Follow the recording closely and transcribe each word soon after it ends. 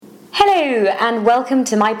Hello and welcome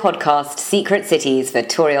to my podcast, Secret Cities for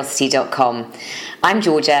Curiosity.com. I'm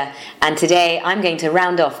Georgia and today I'm going to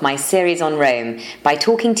round off my series on Rome by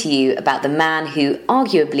talking to you about the man who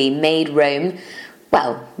arguably made Rome,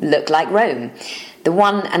 well, look like Rome. The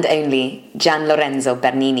one and only Gian Lorenzo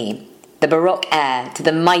Bernini, the Baroque heir to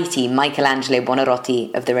the mighty Michelangelo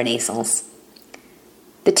Buonarroti of the Renaissance.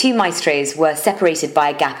 The two maestros were separated by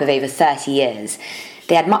a gap of over 30 years.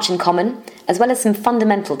 They had much in common, as well as some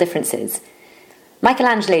fundamental differences.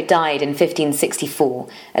 Michelangelo died in 1564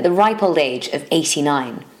 at the ripe old age of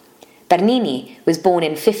 89. Bernini was born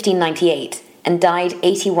in 1598 and died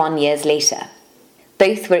 81 years later.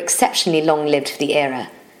 Both were exceptionally long-lived for the era.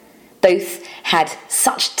 Both had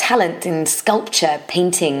such talent in sculpture,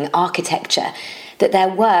 painting, architecture, that their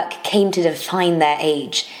work came to define their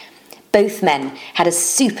age. Both men had a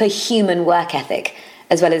superhuman work ethic,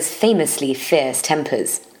 as well as famously fierce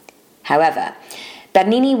tempers. However,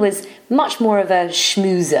 Bernini was much more of a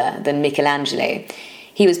schmoozer than Michelangelo.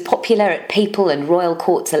 He was popular at papal and royal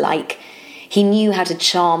courts alike. He knew how to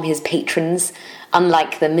charm his patrons,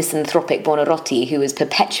 unlike the misanthropic Buonarroti, who was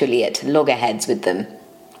perpetually at loggerheads with them.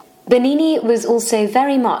 Bernini was also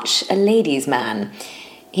very much a ladies' man.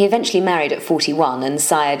 He eventually married at 41 and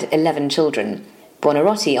sired 11 children.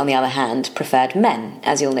 Buonarroti, on the other hand, preferred men,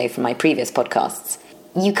 as you'll know from my previous podcasts.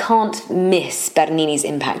 You can't miss Bernini's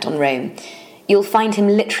impact on Rome. You'll find him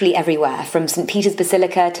literally everywhere, from St. Peter's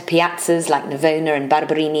Basilica to piazzas like Navona and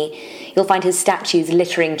Barberini. You'll find his statues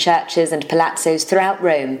littering churches and palazzos throughout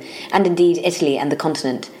Rome, and indeed Italy and the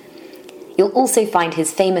continent. You'll also find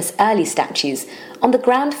his famous early statues on the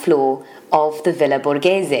ground floor of the Villa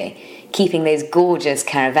Borghese, keeping those gorgeous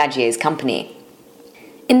Caravaggios company.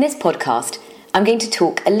 In this podcast, I'm going to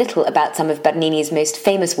talk a little about some of Bernini's most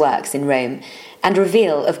famous works in Rome and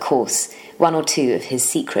reveal, of course, one or two of his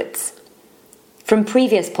secrets. From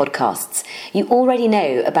previous podcasts, you already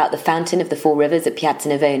know about the Fountain of the Four Rivers at Piazza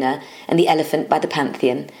Navona and the Elephant by the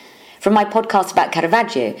Pantheon. From my podcast about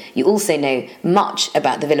Caravaggio, you also know much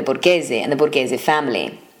about the Villa Borghese and the Borghese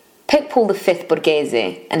family. Pope Paul V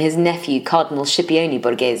Borghese and his nephew Cardinal Scipione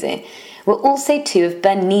Borghese were also two of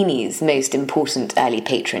Bernini's most important early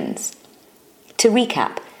patrons. To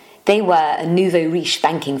recap, they were a nouveau riche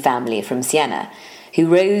banking family from Siena who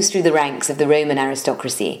rose through the ranks of the Roman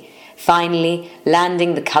aristocracy, finally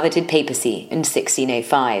landing the coveted papacy in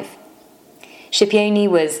 1605. Scipione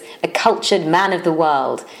was a cultured man of the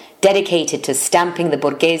world, dedicated to stamping the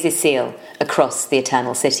Borghese seal across the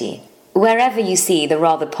Eternal City. Wherever you see the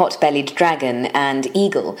rather pot-bellied dragon and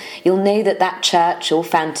eagle, you'll know that that church or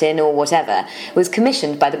fountain or whatever was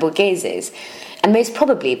commissioned by the Borgheses, and most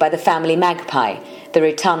probably by the family magpie, the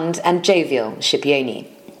rotund and jovial Scipione.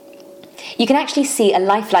 You can actually see a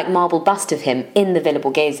lifelike marble bust of him in the Villa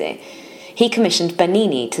Borghese. He commissioned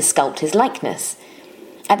Bernini to sculpt his likeness.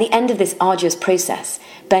 At the end of this arduous process,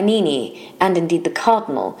 Bernini, and indeed the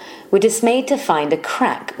Cardinal, were dismayed to find a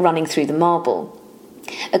crack running through the marble.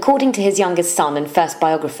 According to his youngest son and first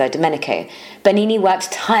biographer, Domenico, Bernini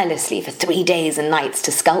worked tirelessly for 3 days and nights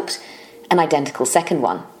to sculpt an identical second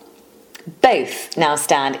one. Both now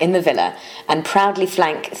stand in the villa and proudly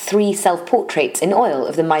flank 3 self-portraits in oil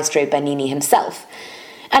of the maestro Bernini himself.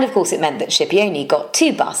 And of course it meant that Scipione got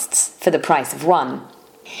 2 busts for the price of 1.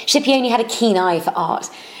 Scipione had a keen eye for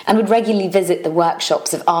art and would regularly visit the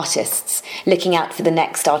workshops of artists, looking out for the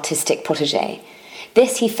next artistic protégé.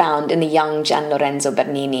 This he found in the young Gian Lorenzo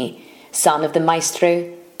Bernini, son of the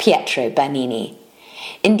maestro Pietro Bernini.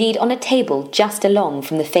 Indeed, on a table just along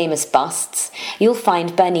from the famous busts, you'll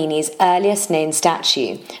find Bernini's earliest known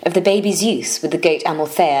statue of the baby Zeus with the goat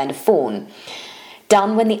Amalthea and a fawn,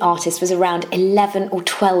 done when the artist was around 11 or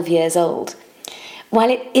 12 years old. While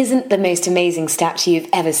it isn't the most amazing statue you've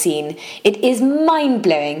ever seen, it is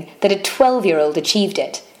mind-blowing that a 12-year-old achieved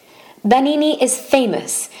it. Bernini is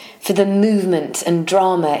famous for the movement and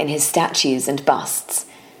drama in his statues and busts.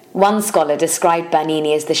 One scholar described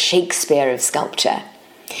Bernini as the Shakespeare of sculpture,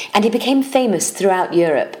 and he became famous throughout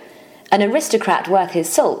Europe. An aristocrat worth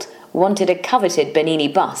his salt wanted a coveted Bernini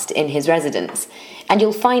bust in his residence, and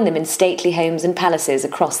you'll find them in stately homes and palaces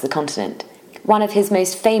across the continent. One of his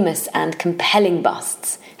most famous and compelling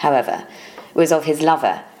busts, however, was of his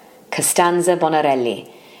lover, Costanza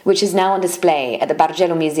Bonarelli, which is now on display at the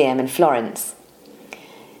Bargello Museum in Florence.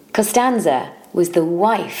 Costanza was the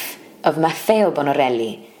wife of Maffeo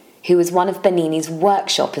Bonarelli, who was one of Bernini's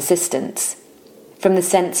workshop assistants. From the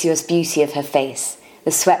sensuous beauty of her face,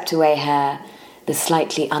 the swept-away hair, the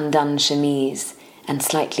slightly undone chemise, and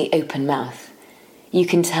slightly open mouth, you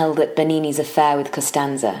can tell that Bernini's affair with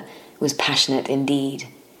Costanza was passionate indeed.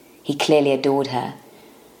 He clearly adored her.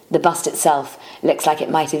 The bust itself looks like it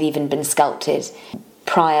might have even been sculpted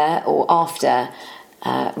prior or after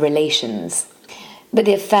relations. But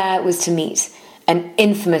the affair was to meet an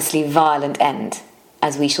infamously violent end,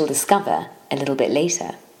 as we shall discover a little bit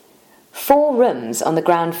later. 4 rooms on the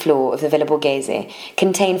ground floor of the Villa Borghese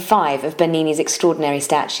contain 5 of Bernini's extraordinary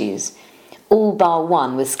statues. All bar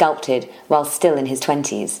one was sculpted while still in his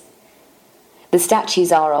 20s. The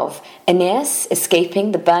statues are of Aeneas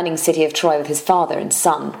escaping the burning city of Troy with his father and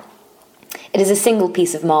son. It is a single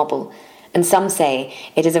piece of marble, and some say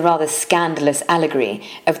it is a rather scandalous allegory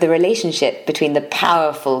of the relationship between the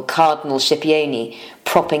powerful Cardinal Scipione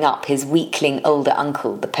propping up his weakling older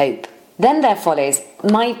uncle, the Pope. Then there follows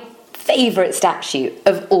my favourite statue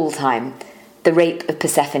of all time, the Rape of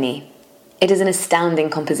Persephone. It is an astounding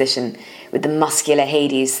composition, with the muscular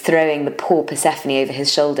Hades throwing the poor Persephone over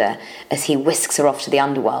his shoulder as he whisks her off to the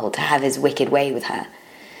underworld to have his wicked way with her.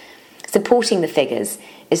 Supporting the figures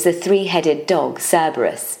is the 3-headed dog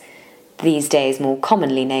Cerberus, these days more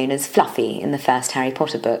commonly known as Fluffy in the first Harry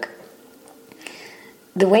Potter book.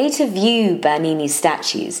 The way to view Bernini's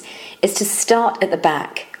statues is to start at the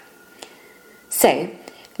back. So,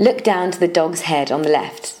 look down to the dog's head on the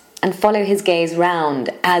left and follow his gaze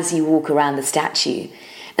round as you walk around the statue,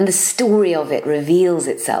 and the story of it reveals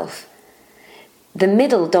itself. The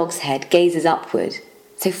middle dog's head gazes upward,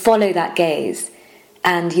 so follow that gaze,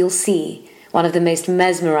 and you'll see one of the most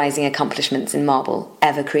mesmerising accomplishments in marble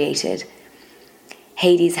ever created.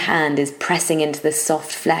 Hades' hand is pressing into the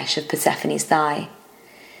soft flesh of Persephone's thigh.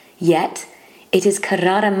 Yet, it is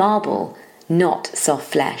Carrara marble, not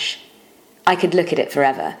soft flesh. I could look at it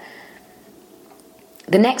forever.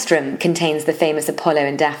 The next room contains the famous Apollo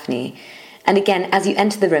and Daphne, and again, as you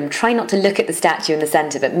enter the room, try not to look at the statue in the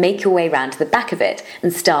centre, but make your way round to the back of it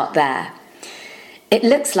and start there. It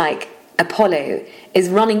looks like Apollo is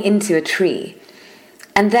running into a tree,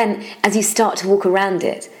 and then, as you start to walk around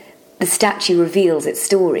it, the statue reveals its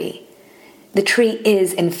story. The tree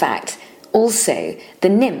is, in fact, also the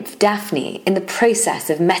nymph Daphne in the process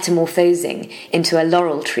of metamorphosing into a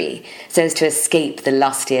laurel tree so as to escape the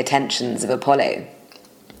lusty attentions of Apollo.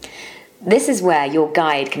 This is where your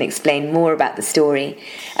guide can explain more about the story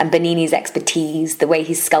and Bernini's expertise, the way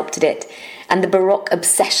he sculpted it, and the Baroque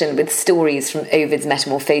obsession with stories from Ovid's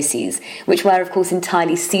Metamorphoses, which were, of course,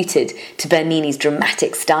 entirely suited to Bernini's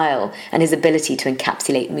dramatic style and his ability to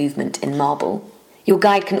encapsulate movement in marble. Your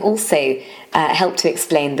guide can also help to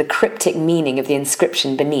explain the cryptic meaning of the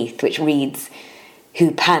inscription beneath, which reads,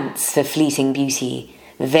 "Who pants for fleeting beauty,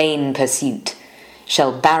 vain pursuit,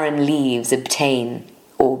 shall barren leaves obtain,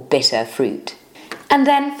 or bitter fruit." And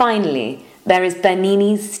then, finally, there is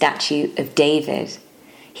Bernini's statue of David.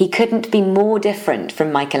 He couldn't be more different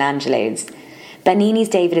from Michelangelo's. Bernini's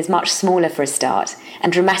David is much smaller for a start,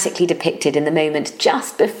 and dramatically depicted in the moment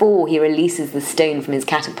just before he releases the stone from his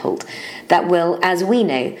catapult that will, as we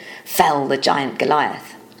know, fell the giant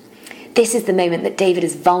Goliath. This is the moment that David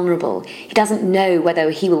is vulnerable. He doesn't know whether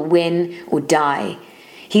he will win or die.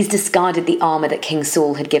 He's discarded the armour that King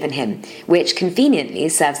Saul had given him, which conveniently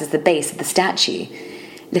serves as the base of the statue.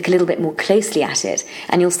 Look a little bit more closely at it,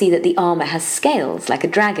 and you'll see that the armour has scales like a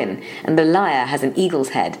dragon, and the lyre has an eagle's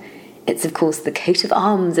head. It's, of course, the coat of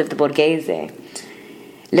arms of the Borghese.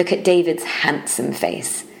 Look at David's handsome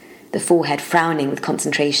face, the forehead frowning with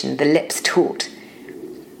concentration, the lips taut.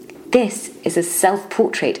 This is a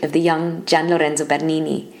self-portrait of the young Gian Lorenzo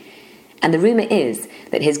Bernini, and the rumour is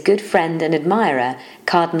that his good friend and admirer,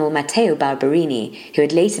 Cardinal Matteo Barberini, who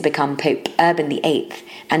had later become Pope Urban VIII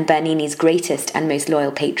and Bernini's greatest and most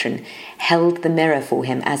loyal patron, held the mirror for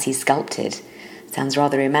him as he sculpted. Sounds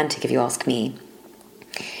rather romantic if you ask me.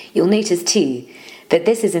 You'll notice too that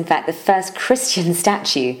this is in fact the first Christian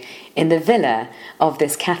statue in the villa of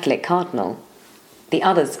this Catholic cardinal. The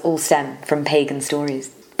others all stem from pagan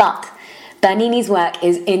stories. But Bernini's work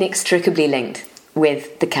is inextricably linked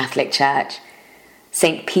with the Catholic Church.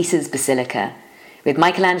 St. Peter's Basilica, with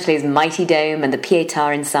Michelangelo's mighty dome and the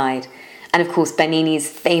Pietà inside, and of course Bernini's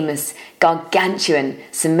famous gargantuan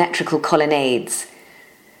symmetrical colonnades.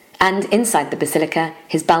 And inside the Basilica,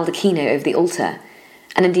 his baldacchino over the altar,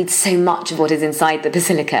 and indeed so much of what is inside the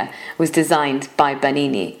Basilica was designed by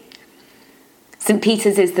Bernini. St.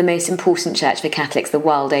 Peter's is the most important church for Catholics the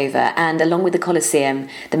world over, and along with the Colosseum,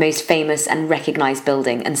 the most famous and recognised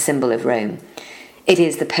building and symbol of Rome. It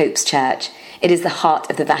is the Pope's church. It is the heart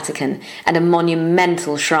of the Vatican and a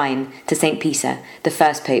monumental shrine to St. Peter, the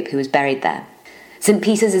first pope who was buried there. St.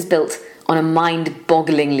 Peter's is built on a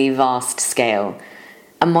mind-bogglingly vast scale,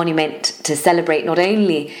 a monument to celebrate not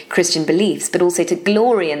only Christian beliefs, but also to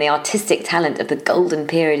glory in the artistic talent of the golden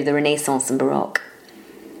period of the Renaissance and Baroque.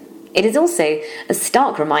 It is also a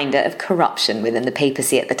stark reminder of corruption within the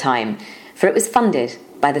papacy at the time, for it was funded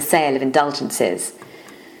by the sale of indulgences.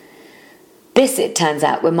 This, it turns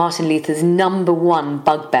out, were Martin Luther's number one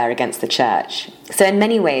bugbear against the Church. So in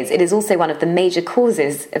many ways, it is also one of the major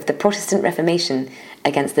causes of the Protestant Reformation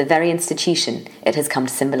against the very institution it has come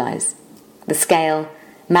to symbolise. The scale,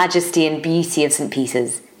 majesty and beauty of St.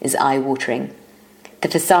 Peter's is eye-watering. The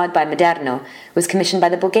facade by Maderno was commissioned by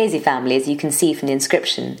the Borghese family, as you can see from the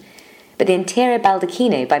inscription. But the interior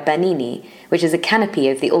baldacchino by Bernini, which is a canopy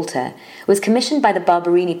over the altar, was commissioned by the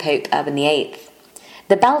Barberini Pope Urban VIII.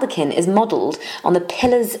 The baldachin is modelled on the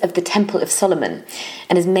pillars of the Temple of Solomon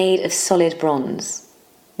and is made of solid bronze.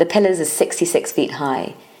 The pillars are 66 feet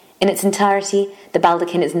high. In its entirety, the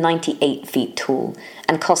baldachin is 98 feet tall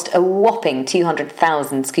and cost a whopping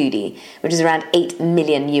 200,000 scudi, which is around $8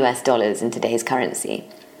 million in today's currency.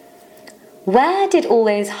 Where did all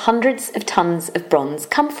those hundreds of tons of bronze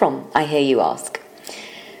come from, I hear you ask?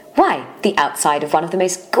 Why, the outside of one of the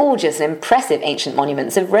most gorgeous and impressive ancient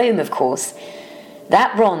monuments of Rome, of course.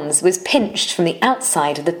 That bronze was pinched from the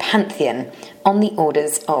outside of the Pantheon on the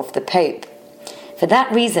orders of the Pope. For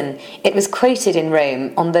that reason, it was quoted in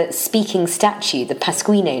Rome on the speaking statue, the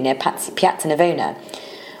Pasquino near Piazza Navona.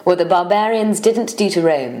 What the barbarians didn't do to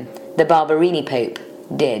Rome, the Barberini Pope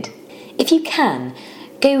did. If you can,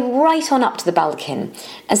 go right on up to the baldachin,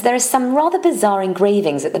 as there are some rather bizarre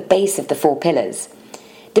engravings at the base of the four pillars,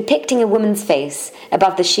 depicting a woman's face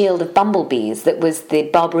above the shield of bumblebees that was the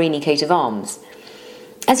Barberini coat of arms.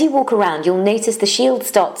 As you walk around, you'll notice the shield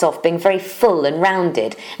starts off being very full and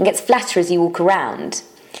rounded and gets flatter as you walk around.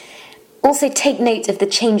 Also, take note of the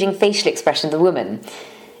changing facial expression of the woman.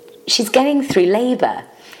 She's going through labour.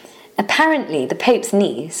 Apparently, the Pope's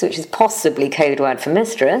niece, which is possibly code word for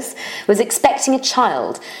mistress, was expecting a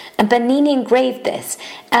child, and Bernini engraved this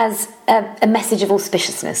as a message of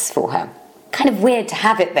auspiciousness for her. Kind of weird to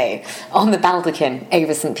have it, though, on the baldachin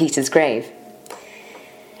over St. Peter's grave.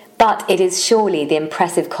 But it is surely the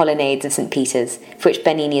impressive colonnades of St. Peter's for which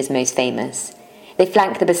Bernini is most famous. They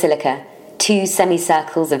flank the Basilica, two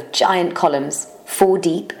semicircles of giant columns, 4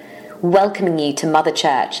 deep, welcoming you to Mother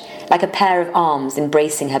Church like a pair of arms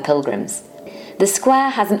embracing her pilgrims. The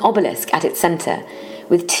square has an obelisk at its centre,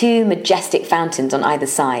 with 2 majestic fountains on either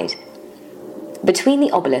side. Between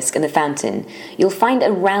the obelisk and the fountain, you'll find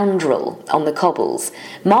a roundel on the cobbles,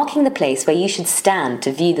 marking the place where you should stand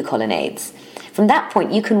to view the colonnades. From that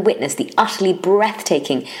point, you can witness the utterly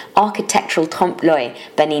breathtaking architectural trompe-l'oeil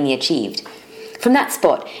Bernini achieved. From that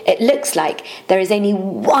spot, it looks like there is only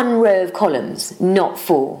 1 row of columns, not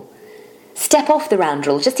 4. Step off the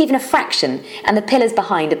roundel, just even a fraction, and the pillars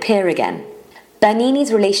behind appear again.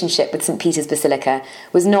 Bernini's relationship with St. Peter's Basilica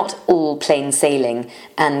was not all plain sailing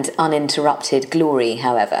and uninterrupted glory,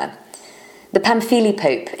 however. The Pamphili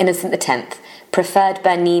Pope, Innocent X, preferred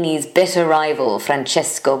Bernini's bitter rival,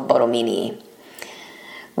 Francesco Borromini.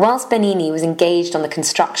 Whilst Bernini was engaged on the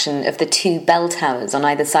construction of the 2 bell towers on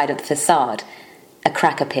either side of the facade, a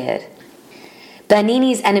crack appeared.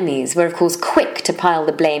 Bernini's enemies were, of course, quick to pile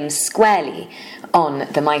the blame squarely on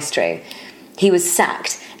the maestro. He was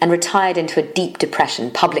sacked and retired into a deep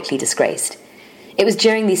depression, publicly disgraced. It was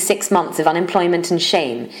during these 6 months of unemployment and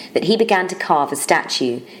shame that he began to carve a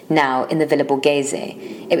statue, now in the Villa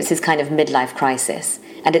Borghese. It was his kind of midlife crisis,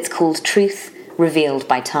 and it's called Truth Revealed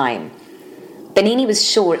by Time. Bernini was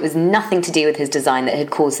sure it was nothing to do with his design that had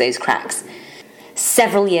caused those cracks.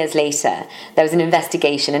 Several years later, there was an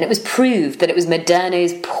investigation, and it was proved that it was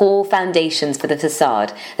Maderno's poor foundations for the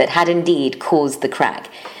facade that had indeed caused the crack,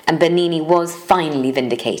 and Bernini was finally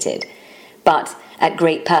vindicated, but at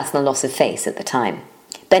great personal loss of face at the time.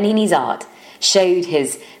 Bernini's art showed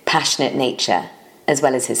his passionate nature as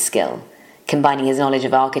well as his skill, combining his knowledge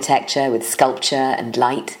of architecture with sculpture and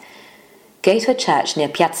light. Go to a church near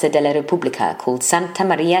Piazza della Repubblica called Santa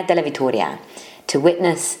Maria della Vittoria to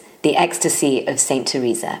witness the ecstasy of Saint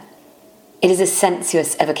Teresa. It is a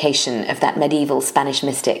sensuous evocation of that medieval Spanish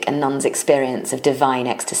mystic and nun's experience of divine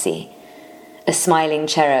ecstasy. A smiling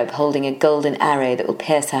cherub holding a golden arrow that will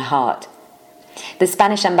pierce her heart. The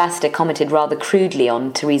Spanish ambassador commented rather crudely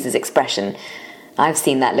on Teresa's expression. I've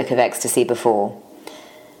seen that look of ecstasy before.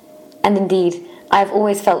 And indeed, I have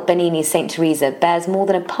always felt Bernini's Saint Teresa bears more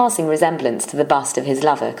than a passing resemblance to the bust of his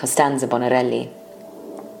lover, Costanzo Bonarelli.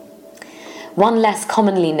 One less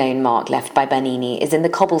commonly known mark left by Bernini is in the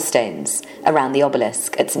cobblestones around the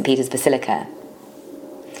obelisk at St. Peter's Basilica.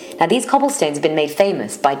 Now, these cobblestones have been made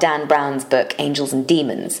famous by Dan Brown's book, Angels and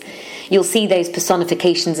Demons. You'll see those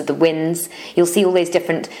personifications of the winds. You'll see all those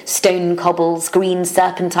different stone cobbles, green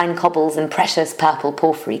serpentine cobbles, and precious purple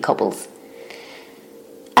porphyry cobbles.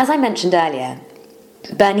 As I mentioned earlier,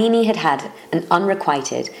 Bernini had had an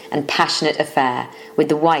unrequited and passionate affair with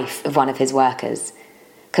the wife of one of his workers.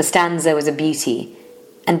 Costanza was a beauty,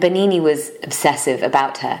 and Bernini was obsessive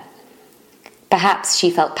about her. Perhaps she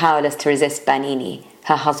felt powerless to resist Bernini,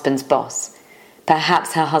 her husband's boss.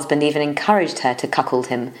 Perhaps her husband even encouraged her to cuckold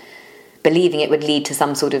him, believing it would lead to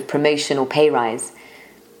some sort of promotion or pay rise.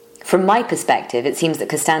 From my perspective, it seems that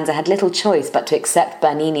Costanza had little choice but to accept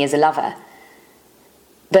Bernini as a lover.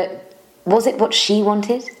 But was it what she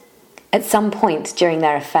wanted? At some point during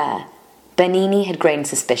their affair, Bernini had grown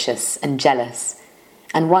suspicious and jealous,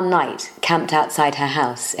 and one night camped outside her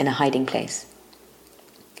house in a hiding place.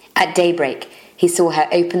 At daybreak, he saw her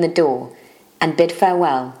open the door and bid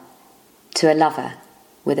farewell to a lover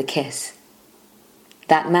with a kiss.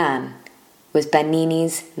 That man was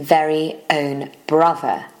Bernini's very own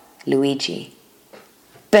brother, Luigi.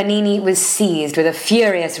 Bernini was seized with a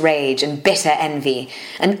furious rage and bitter envy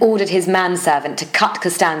and ordered his manservant to cut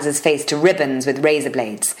Costanza's face to ribbons with razor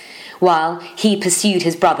blades, while he pursued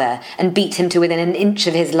his brother and beat him to within an inch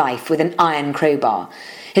of his life with an iron crowbar.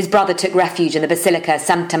 His brother took refuge in the Basilica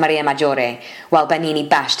Santa Maria Maggiore, while Bernini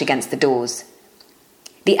bashed against the doors.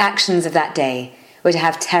 The actions of that day were to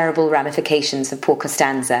have terrible ramifications for poor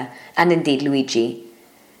Costanza, and indeed Luigi.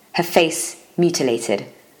 Her face mutilated,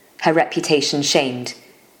 her reputation shamed.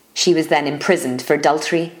 She was then imprisoned for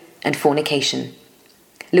adultery and fornication.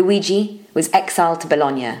 Luigi was exiled to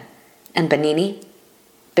Bologna, and Bernini?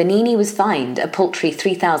 Bernini was fined a paltry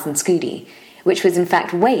 3,000 scudi, which was in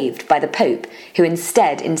fact waived by the Pope, who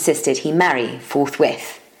instead insisted he marry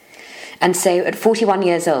forthwith. And so, at 41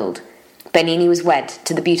 years old, Bernini was wed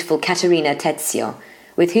to the beautiful Caterina Tezio,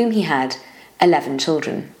 with whom he had 11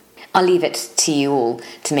 children. I'll leave it to you all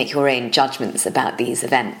to make your own judgments about these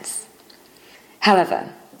events.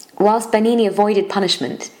 However, whilst Bernini avoided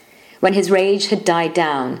punishment, when his rage had died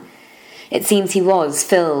down, it seems he was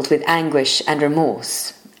filled with anguish and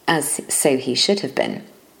remorse, as so he should have been.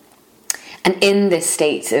 And in this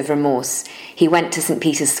state of remorse, he went to St.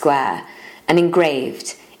 Peter's Square and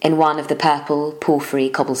engraved in one of the purple porphyry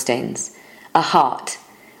cobblestones a heart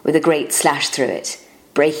with a great slash through it,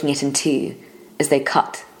 breaking it in two as though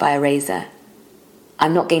cut by a razor.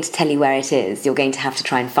 I'm not going to tell you where it is, you're going to have to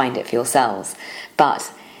try and find it for yourselves,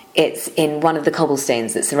 but it's in one of the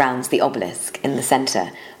cobblestones that surrounds the obelisk in the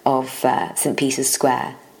centre of St. Peter's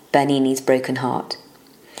Square, Bernini's broken heart.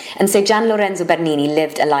 And so Gian Lorenzo Bernini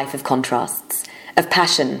lived a life of contrasts, of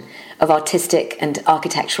passion, of artistic and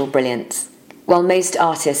architectural brilliance. While most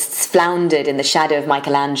artists floundered in the shadow of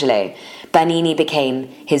Michelangelo, Bernini became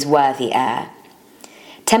his worthy heir.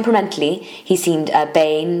 Temperamentally, he seemed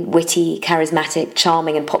urbane, witty, charismatic,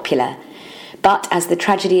 charming and popular. But as the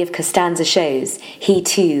tragedy of Costanza shows, he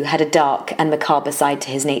too had a dark and macabre side to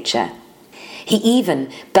his nature. He even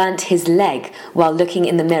burnt his leg while looking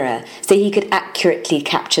in the mirror so he could accurately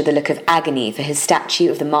capture the look of agony for his statue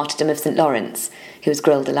of the martyrdom of St. Lawrence, who was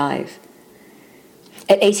grilled alive.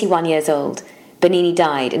 At 81 years old, Bernini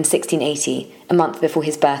died in 1680, a month before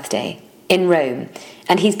his birthday, in Rome,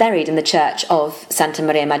 and he's buried in the church of Santa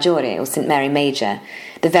Maria Maggiore, or St. Mary Major,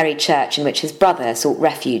 the very church in which his brother sought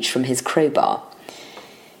refuge from his crowbar.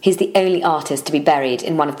 He's the only artist to be buried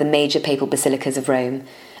in one of the major papal basilicas of Rome,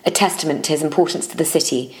 a testament to his importance to the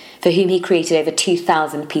city, for whom he created over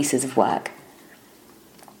 2,000 pieces of work.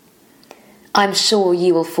 I'm sure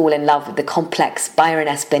you will fall in love with the complex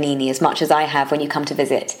Byron-esque Bernini as much as I have when you come to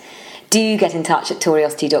visit. Do get in touch at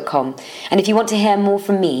toriosity.com, and if you want to hear more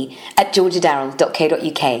from me, at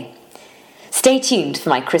georgiadarell.co.uk. Stay tuned for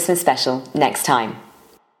my Christmas special next time.